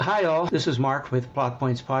Hi, all. This is Mark with Plot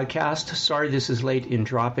Points Podcast. Sorry this is late in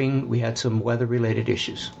dropping. We had some weather-related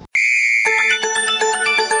issues.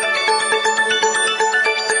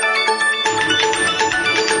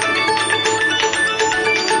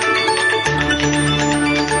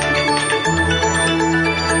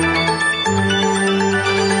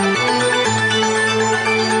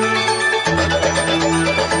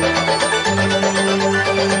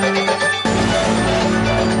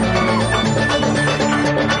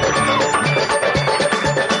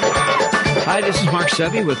 Hi, this is Mark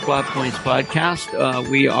Sevi with Plot Points Podcast.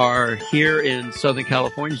 We are here in Southern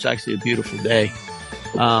California. It's actually a beautiful day.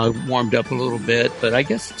 Warmed up a little bit, but I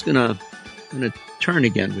guess it's gonna turn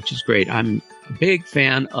again, which is great. I'm not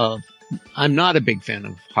a big fan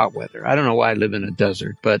of hot weather. I don't know why I live in a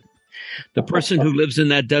desert, but the person who lives in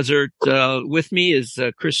that desert with me is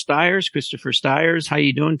Christopher Stiers. How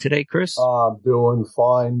you doing today, Chris? I'm doing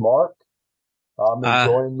fine, Mark. I'm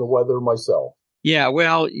enjoying the weather myself. Yeah,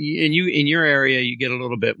 well, in your area, you get a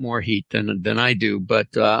little bit more heat than I do. But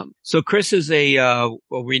so Chris is a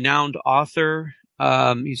renowned author.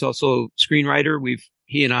 He's also a screenwriter.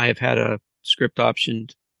 He and I have had a script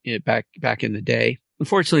optioned back in the day.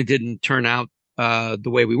 Unfortunately, it didn't turn out the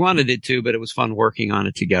way we wanted it to, but it was fun working on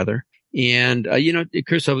it together. And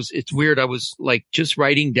Chris, it's weird. I was like just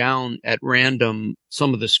writing down at random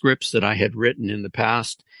some of the scripts that I had written in the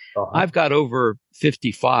past. Uh-huh. I've got over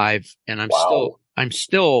 55 and I'm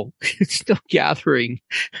still gathering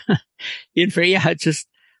info. Yeah, it's just,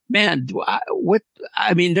 man, I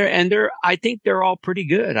think they're all pretty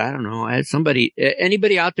good. I don't know.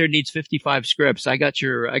 Anybody out there needs 55 scripts. I got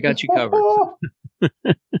you covered.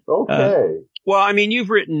 Okay. Well, I mean, you've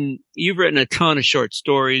written a ton of short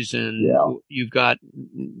stories, and you've got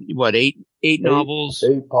what, eight novels,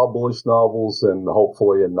 8 published novels, and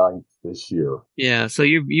hopefully a 9th this year. Yeah, so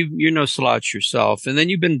you're no slouch yourself, and then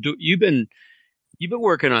you've been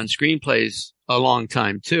working on screenplays a long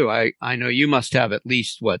time too. I know you must have at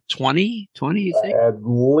least 20, you think? At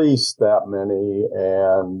least that many,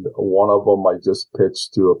 and one of them I just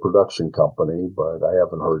pitched to a production company, but I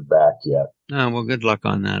haven't heard back yet. Oh, well, good luck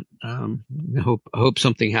on that. I hope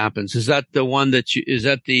something happens. Is that the one is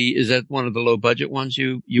that one of the low budget ones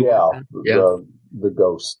you Yeah, the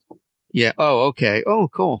Ghost. Yeah. Oh, okay. Oh,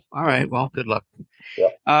 cool. All right. Well, good luck. Yeah.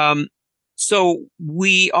 So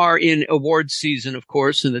we are in awards season, of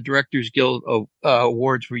course, and the Directors Guild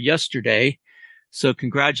awards were yesterday. So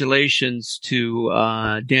congratulations to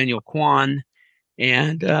Daniel Kwan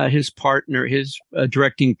and his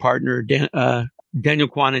directing partner, Daniel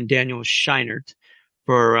Kwan and Daniel Scheinert,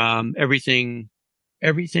 for everything.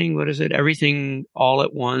 What is it? Everything all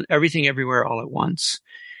at once. Everything everywhere all at once.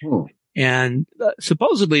 And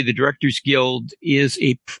supposedly the Directors Guild is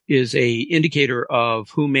a indicator of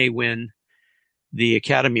who may win the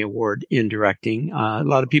Academy Award in directing. A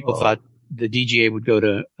lot of people thought the DGA would go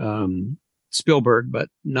to Spielberg, but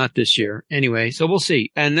not this year. Anyway, so we'll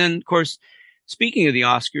see. And then, of course, speaking of the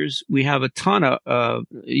Oscars, we have a ton of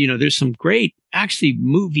there's some great actually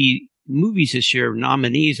movies this year.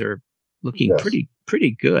 Nominees are looking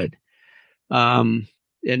pretty good. And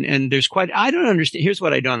there's I don't understand. Here's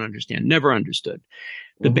what I don't understand. Never understood.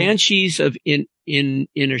 The Banshees of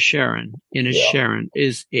Inisherin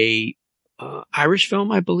is a Irish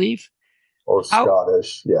film, I believe, or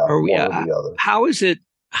Scottish. One or the other. How is it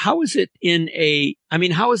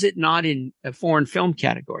not in a foreign film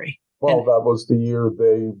category? Well, that was the year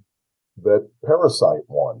that Parasite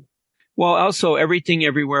won. Well, also Everything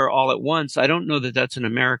Everywhere All at Once. I don't know that that's an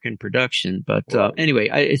American production, but anyway,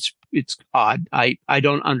 it's odd. I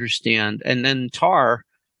don't understand. And then Tar,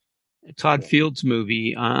 Todd Field's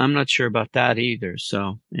movie. I'm not sure about that either.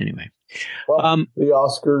 So anyway. Well, the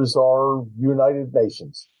Oscars are United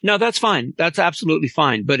Nations. No, that's fine. That's absolutely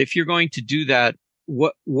fine. But if you're going to do that,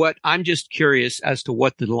 what I'm just curious as to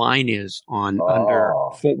what the line is on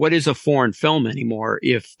what is a foreign film anymore.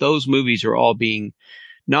 If those movies are all being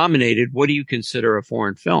nominated, what do you consider a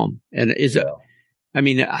foreign film? And is it? I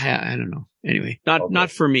mean, I don't know. Anyway,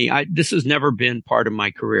 not for me. This has never been part of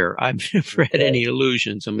my career. I've never had any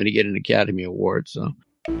illusions I'm going to get an Academy Award. So.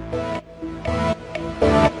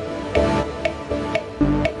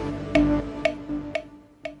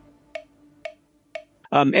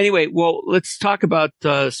 Anyway, well, let's talk about,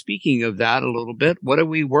 speaking of that a little bit. What are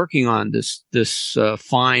we working on this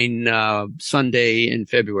fine, Sunday in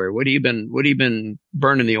February? What have you been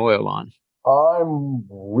burning the oil on? I'm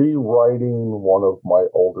rewriting one of my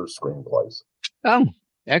older screenplays. Oh,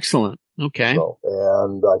 excellent. Okay.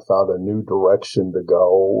 And I found a new direction to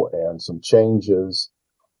go and some changes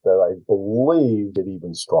that I believe get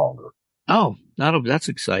even stronger. Oh, that's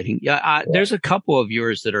exciting. Yeah, there's a couple of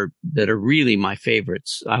yours that are really my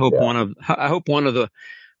favorites. I hope one of the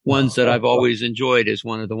ones that I've always enjoyed is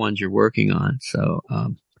one of the ones you're working on. So,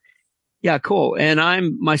 yeah, cool. And I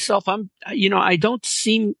don't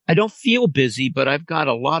feel busy, but I've got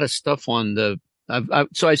a lot of stuff on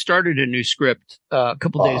so I started a new script a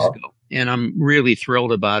couple days ago, and I'm really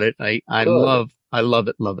thrilled about it. I love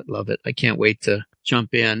it. I can't wait to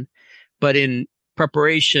jump in. But in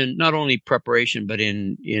preparation, not only preparation, but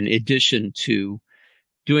in addition to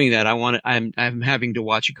doing that, I'm having to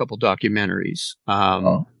watch a couple documentaries.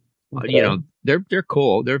 Okay. They're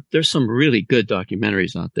cool. There's some really good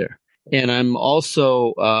documentaries out there. And I'm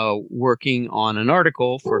also working on an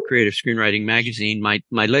article for Creative Screenwriting Magazine. My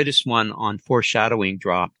latest one on foreshadowing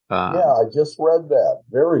dropped. I just read that.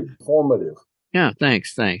 Very informative. Yeah,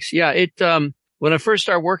 thanks. Yeah, when I first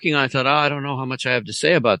started working on it, I thought, I don't know how much I have to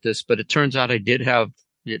say about this, but it turns out I did have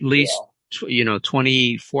at least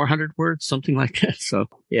 2,400 words, something like that. So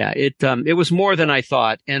yeah, it was more than I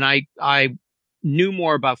thought, and I knew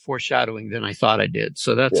more about foreshadowing than I thought I did.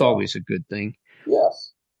 So that's always a good thing.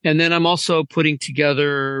 Yes. And then I'm also putting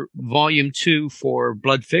together volume 2 for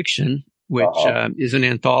Blood Fiction, which is an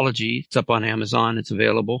anthology. It's up on Amazon. It's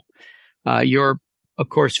available. You're, of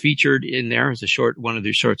course, featured in there as one of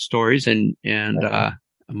the short stories. And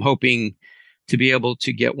I'm hoping to be able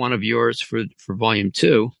to get one of yours for volume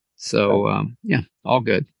 2. So, yeah, all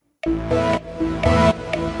good.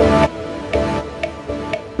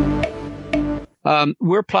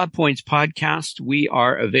 We're Plot Points Podcast. We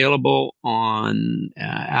are available on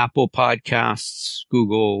Apple Podcasts,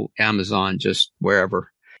 Google, Amazon, just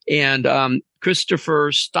wherever. And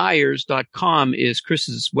ChristopherStyers.com is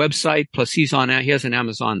Chris's website. Plus, he has an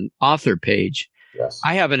Amazon author page. Yes.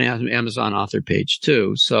 I have an Amazon author page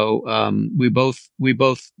too. So,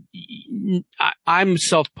 I'm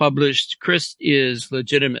self-published. Chris is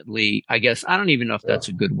legitimately, I guess, I don't even know if that's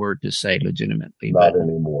a good word to say, legitimately. Not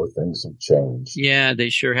anymore. Things have changed. Yeah, they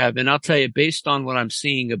sure have. And I'll tell you, based on what I'm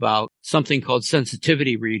seeing about something called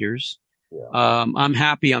sensitivity readers, I'm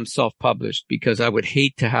happy I'm self-published, because I would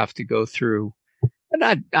hate to have to go through.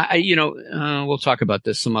 And we'll talk about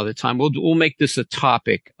this some other time. We'll make this a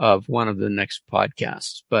topic of one of the next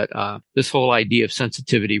podcasts. But this whole idea of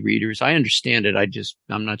sensitivity readers, I understand it.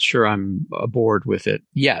 I'm not sure I'm aboard with it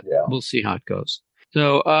yet. Yeah. We'll see how it goes.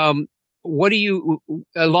 So,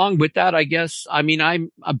 along with that, I guess, I'm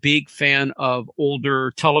a big fan of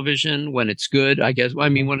older television when it's good, I guess.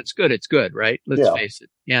 When it's good, it's good, right? Let's face it.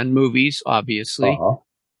 And movies, obviously.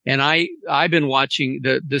 And I've been watching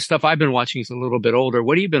the stuff I've been watching is a little bit older.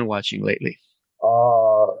 What have you been watching lately?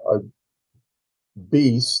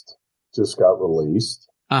 Beast just got released.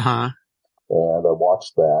 And I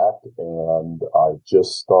watched that, and I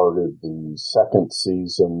just started the second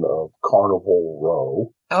season of Carnival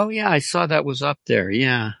Row. Oh yeah, I saw that was up there.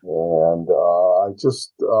 Yeah. And I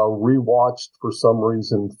just rewatched, for some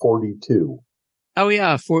reason, 42. Oh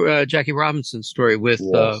yeah, for Jackie Robinson's story with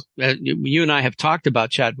you and I have talked about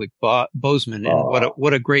Chadwick Boseman, and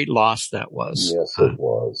what a great loss that was. Yes, it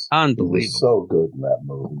was unbelievable. He was so good in that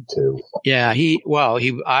movie too. Yeah,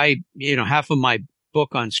 half of my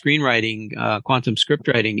book on screenwriting, quantum script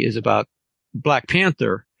writing, is about Black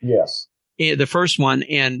Panther. Yes, the first one,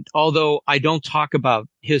 and although I don't talk about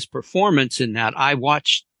his performance in that,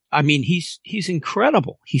 he's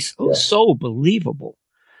incredible. He's so believable.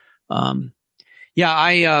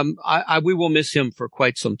 We will miss him for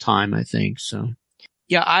quite some time, I think. So,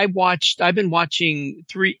 yeah, I've been watching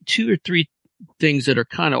two or three things that are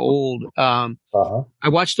kind of old. I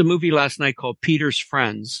watched a movie last night called Peter's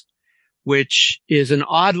Friends, which is an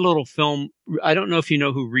odd little film. I don't know if you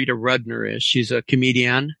know who Rita Rudner is. She's a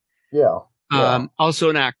comedian. Yeah. Also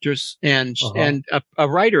an actress and a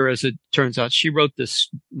writer, as it turns out. She wrote this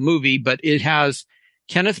movie, but it has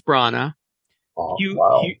Kenneth Branagh,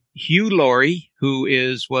 Hugh Laurie, who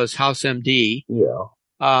was House MD. Yeah.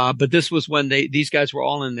 But this was when these guys were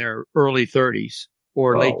all in their early 30s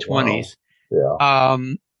or late 20s. Wow.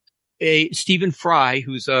 Yeah. Stephen Fry,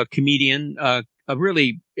 who's a comedian, a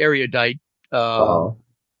really erudite,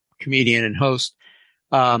 comedian and host.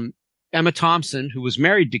 Emma Thompson, who was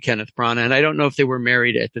married to Kenneth Branagh, and I don't know if they were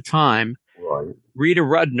married at the time. Right. Rita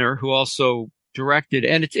Rudner, who also directed,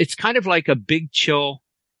 and it's kind of like a Big Chill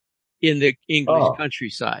in the English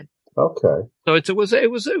countryside. Okay. So it was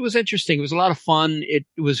interesting. It was a lot of fun. It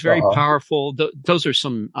was very powerful. Those are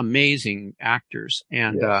some amazing actors.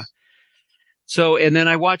 And, and then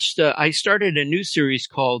I started a new series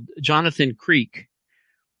called Jonathan Creek,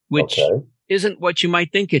 which isn't what you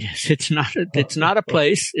might think it is. It's not a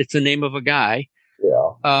place. It's the name of a guy.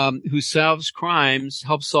 Yeah. who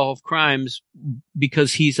helps solve crimes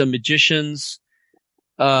because he's a magician's,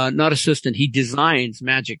 not assistant. He designs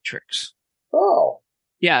magic tricks. Oh.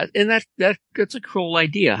 Yeah. And that's a cool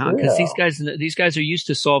idea, huh? Cause these guys are used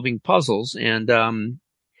to solving puzzles. And,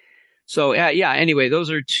 anyway,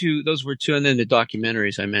 those were two, and then the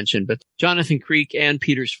documentaries I mentioned, but Jonathan Creek and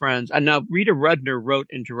Peter's Friends. And now Rita Rudner wrote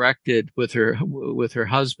and directed with her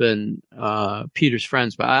husband, Peter's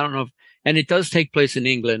Friends, but I don't know and it does take place in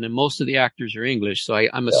England and most of the actors are English. So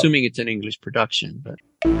I'm assuming it's an English production, but.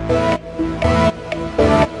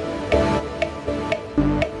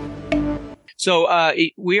 So,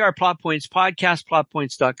 we are Plot Points Podcast,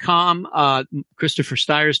 plotpoints.com.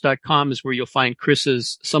 ChristopherStyers.com is where you'll find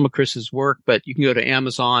some of Chris's work, but you can go to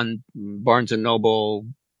Amazon, Barnes & Noble,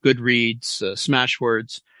 Goodreads,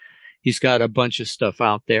 Smashwords. He's got a bunch of stuff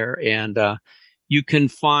out there. And, you can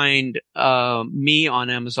find, me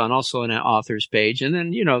on Amazon, also on an author's page. And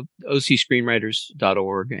then,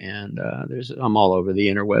 ocscreenwriters.org. And, I'm all over the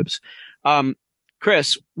interwebs.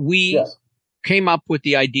 Chris, we came up with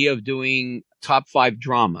the idea of doing top 5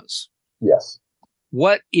 dramas. Yes.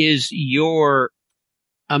 What is your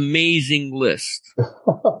amazing list?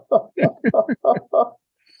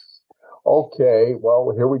 Okay.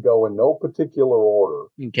 Well, here we go in no particular order.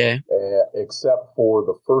 Okay. Except for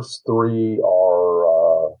the first 3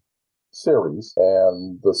 are series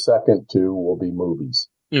and the second 2 will be movies.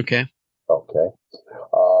 Okay. Okay.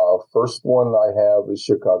 First one I have is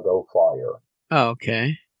Chicago Fire. Oh,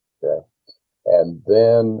 okay. Okay. And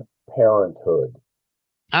then Parenthood.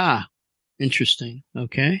 Ah, interesting.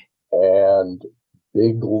 Okay. And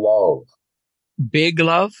Big Love. Big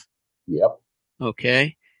Love? Yep.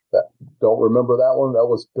 Okay. Don't remember that one? That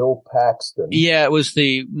was Bill Paxton. Yeah, it was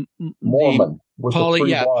the Mormon.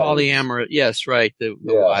 Polyamorous. Yes, right. The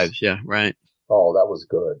wives. Yeah, right. Oh, that was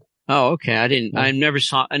good. Oh, okay. I never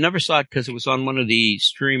saw it because it was on one of the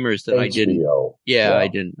streamers that HBO. I didn't. Yeah, I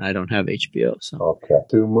didn't. I don't have HBO. So. Okay.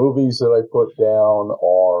 2 movies that I put down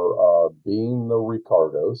are Being the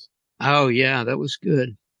Ricardos. Oh, yeah, that was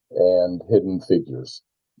good. And Hidden Figures.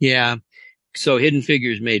 Yeah. So Hidden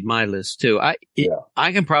Figures made my list too. I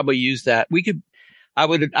can probably use that. I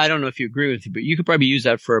don't know if you agree with me, but you could probably use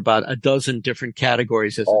that for about a dozen different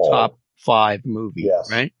categories as a top 5 movie,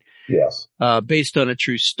 right? Yes. Based on a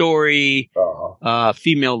true story,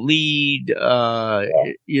 female lead,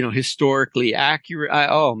 historically accurate.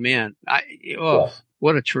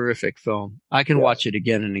 What a terrific film. I can watch it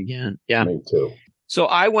again and again. Yeah. Me too. So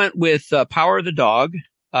I went with Power of the Dog,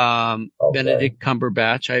 Benedict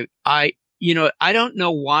Cumberbatch. I don't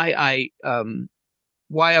know why it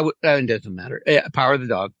doesn't matter. Power of the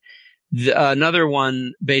Dog. Another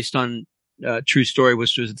one based on true story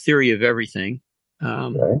was The Theory of Everything.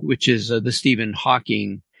 Which is the Stephen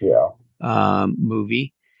Hawking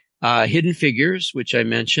movie. Hidden Figures, which I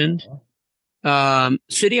mentioned.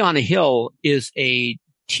 City on a Hill is a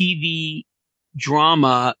TV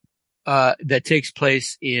drama that takes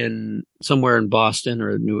place somewhere in Boston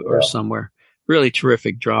or somewhere. Really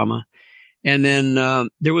terrific drama. And then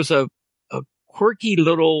there was a quirky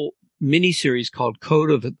little miniseries called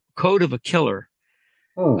Code of a Killer.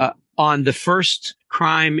 On the first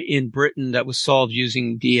crime in Britain that was solved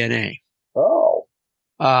using DNA. Oh.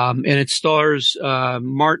 And it stars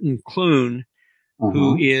Martin Clune,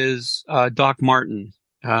 who is Doc Martin.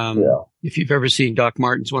 If you've ever seen Doc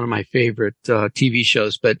Martin, it's one of my favorite TV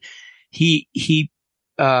shows. But I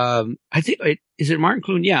think, is it Martin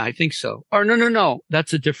Clune? Yeah, I think so. Or no.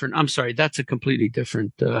 That's a completely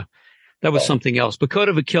different, that was something else. But Code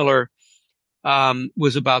of a Killer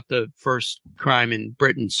was about the first crime in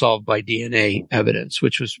Britain solved by DNA evidence,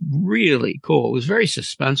 which was really cool. It was very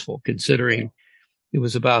suspenseful considering it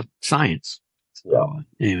was about science. So,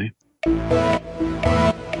 anyway.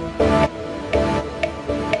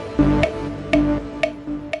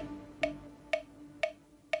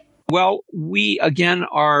 Well, we again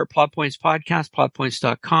are Plot Points Podcast,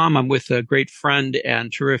 plotpoints.com. I'm with a great friend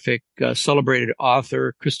and terrific celebrated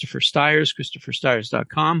author, Christopher Styers,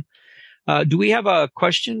 ChristopherStyers.com. Do we have a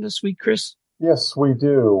question this week, Chris? Yes, we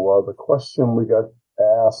do. The question we got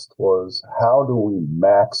asked was, how do we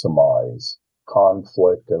maximize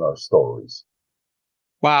conflict in our stories?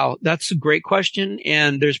 Wow, that's a great question.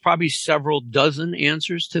 And there's probably several dozen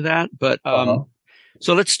answers to that. But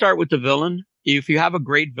so let's start with the villain. If you have a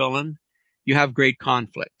great villain, you have great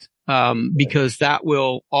conflict. Because that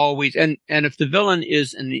will always, and if the villain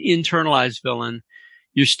is an internalized villain,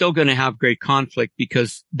 you're still going to have great conflict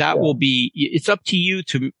because that will be, it's up to you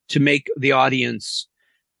to make the audience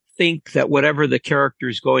think that whatever the character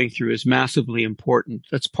is going through is massively important.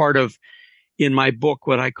 That's part of, in my book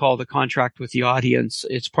what I call the contract with the audience.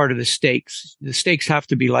 It's part of the stakes. The stakes have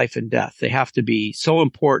to be life and death. They have to be so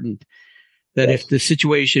important that if the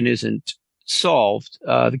situation isn't solved,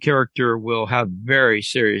 the character will have very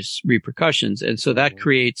serious repercussions. And so that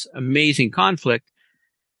creates amazing conflict,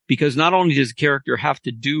 because not only does the character have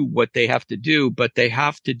to do what they have to do, but they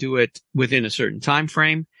have to do it within a certain time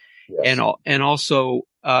frame. Yes. And also,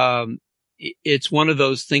 it's one of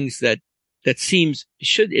those things that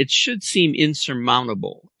should seem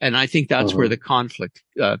insurmountable. And I think that's where the conflict,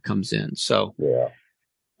 comes in. So, yeah.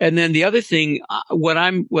 And then the other thing, what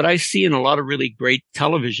I see in a lot of really great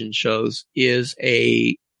television shows is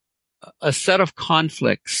a set of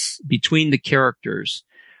conflicts between the characters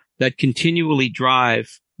that continually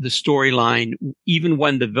drive the storyline, even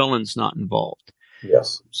when the villain's not involved.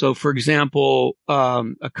 Yes. So, for example,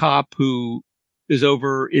 a cop who is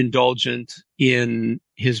overindulgent in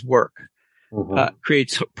his work,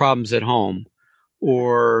 creates problems at home,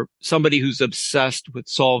 or somebody who's obsessed with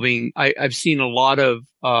solving. I've seen a lot of,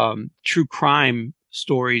 true crime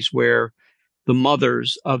stories where the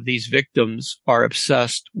mothers of these victims are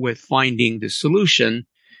obsessed with finding the solution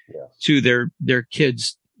to their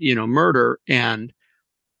kids, murder. And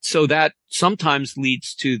so that sometimes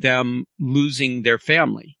leads to them losing their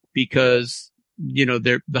family because,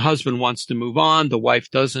 the husband wants to move on, the wife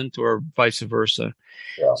doesn't, or vice versa.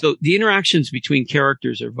 Yeah. So the interactions between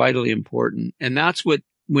characters are vitally important. And that's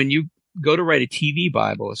when you go to write a TV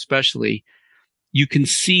Bible, especially, you can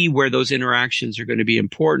see where those interactions are going to be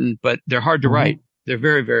important, but they're hard to write. They're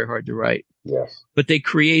very, very hard to write. Yes. But they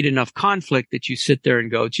create enough conflict that you sit there and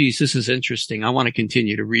go, geez, this is interesting. I want to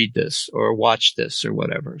continue to read this or watch this or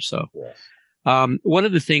whatever. So, yes. One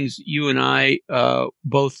of the things you and I,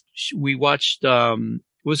 we watched, what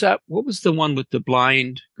was the one with the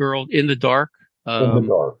blind girl, In the Dark? In the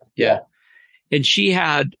Dark. Yeah. And she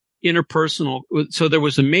had interpersonal, so there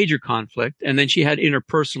was a major conflict, and then she had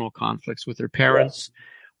interpersonal conflicts with her parents,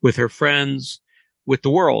 with her friends, with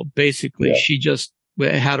the world. Basically, she just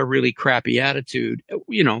had a really crappy attitude,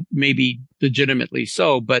 maybe legitimately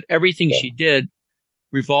so, but everything she did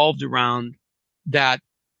revolved around that,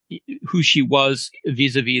 who she was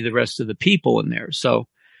vis-a-vis the rest of the people in there. So,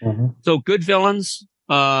 so good villains,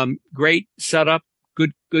 great setup,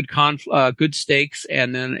 good stakes,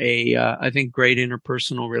 and then I think great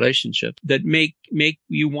interpersonal relationship that make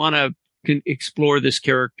you want to explore this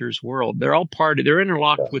character's world. They're all they're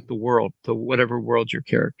interlocked with the world, to whatever world your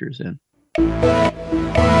character's in.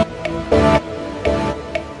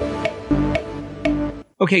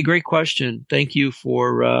 Okay, great question. Thank you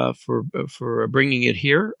for bringing it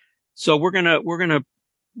here. So we're gonna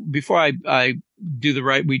before I do the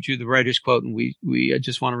writer's quote, and we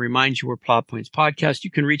just want to remind you we're Plot Points Podcast.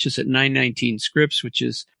 You can reach us at 919 Scripts, which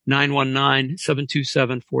is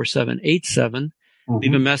 919-727-4787.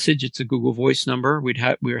 Leave a message. It's a Google Voice number.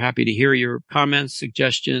 We're happy to hear your comments,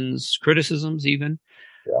 suggestions, criticisms, even.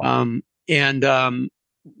 Yeah.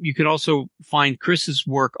 You can also find Chris's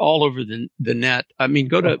work all over the net. I mean,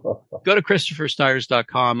 go to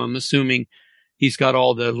ChristopherStyers.com. I'm assuming he's got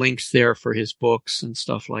all the links there for his books and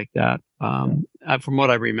stuff like that. From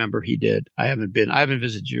what I remember, he did. I haven't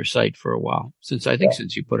visited your site for a while since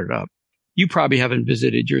you put it up. You probably haven't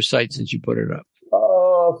visited your site since you put it up.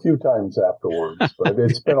 A few times afterwards, but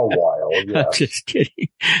it's been a while. Yeah. I'm just kidding.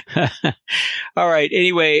 All right.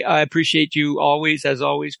 Anyway, I appreciate you as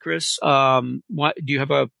always, Chris. Do you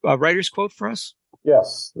have a writer's quote for us?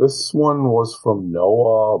 Yes. This one was from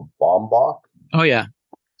Noah Baumbach. Oh, yeah.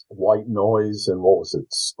 White Noise and what was it?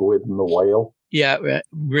 Squid and the Whale? Yeah.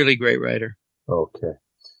 Really great writer. Okay.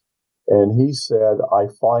 And he said, I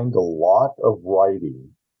find a lot of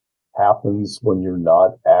writing happens when you're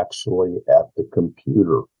not actually at the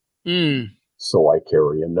computer. So I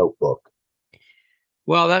carry a notebook.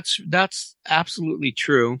 Well, that's absolutely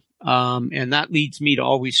true. And that leads me to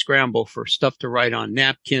always scramble for stuff to write on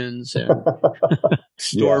napkins and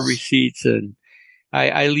store receipts. And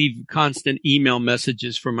I leave constant email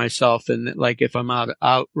messages for myself. And like if I'm out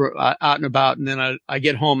and about, and then I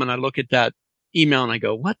get home and I look at that email and I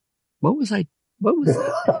go, what was that?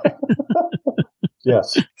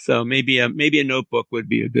 Yes. So maybe a notebook would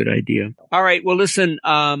be a good idea. All right. Well, listen,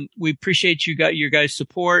 we appreciate your guys'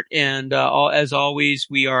 support. And, as always,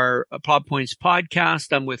 we are a Plot Points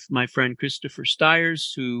Podcast. I'm with my friend Christopher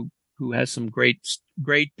Styers, who has some great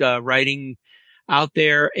writing out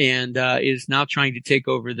there and, is now trying to take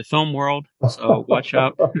over the film world. So watch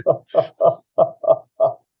out.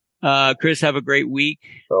 Chris, have a great week.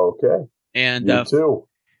 Okay. And, you too.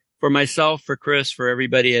 For myself, for Chris, for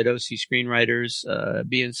everybody at OC Screenwriters,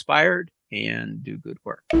 be inspired and do good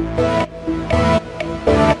work.